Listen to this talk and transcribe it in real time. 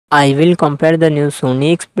I will compare the new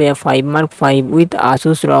Sony Xperia 5 Mark 5 with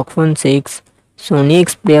Asus ROG Phone 6. Sony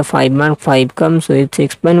Xperia 5 Mark 5 comes with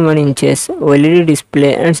 6.1 inches OLED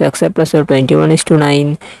display and success ratio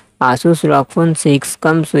 21:9. Asus ROG Phone 6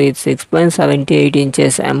 comes with 6.78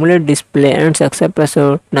 inches AMOLED display and success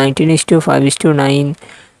ratio 19:5:9.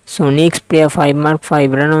 Sony Xperia 5 Mark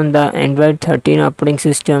 5 run on the Android 13 operating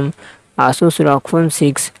system. Asus ROG Phone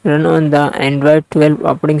 6 run on the Android 12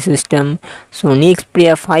 operating system. Sony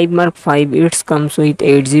Xperia 5 Mark 5 it comes with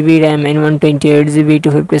 8GB RAM and 128GB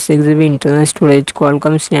to 56GB internal storage.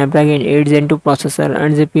 Qualcomm Snapdragon 8 Gen 2 processor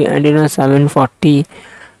and GPU Adreno 740.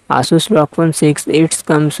 Asus ROG Phone 6 it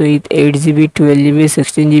comes with 8GB, 12GB,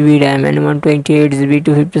 16GB RAM and 128GB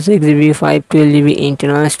to 56GB 512GB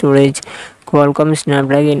internal storage. Qualcomm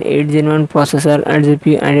Snapdragon 8 Gen 1 processor and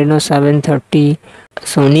GPU Adreno 730.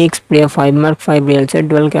 Sony Xperia 5 Mark 5 real set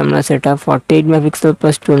dual camera setup 48 megapixel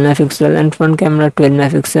plus 12 megapixel and front camera 12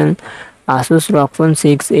 megapixel. Asus ROG Phone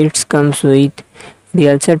 6 it comes with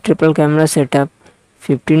real set triple camera setup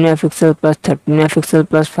 15 megapixel plus 13 megapixel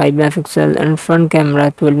plus 5 megapixel and front camera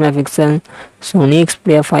 12 megapixel. Sony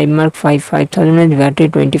Xperia 5 Mark 5 5000 mAh battery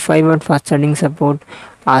 25 watt fast charging support.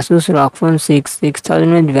 Asus ROG Phone 6 6000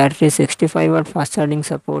 mAh battery 65 watt fast charging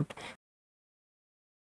support.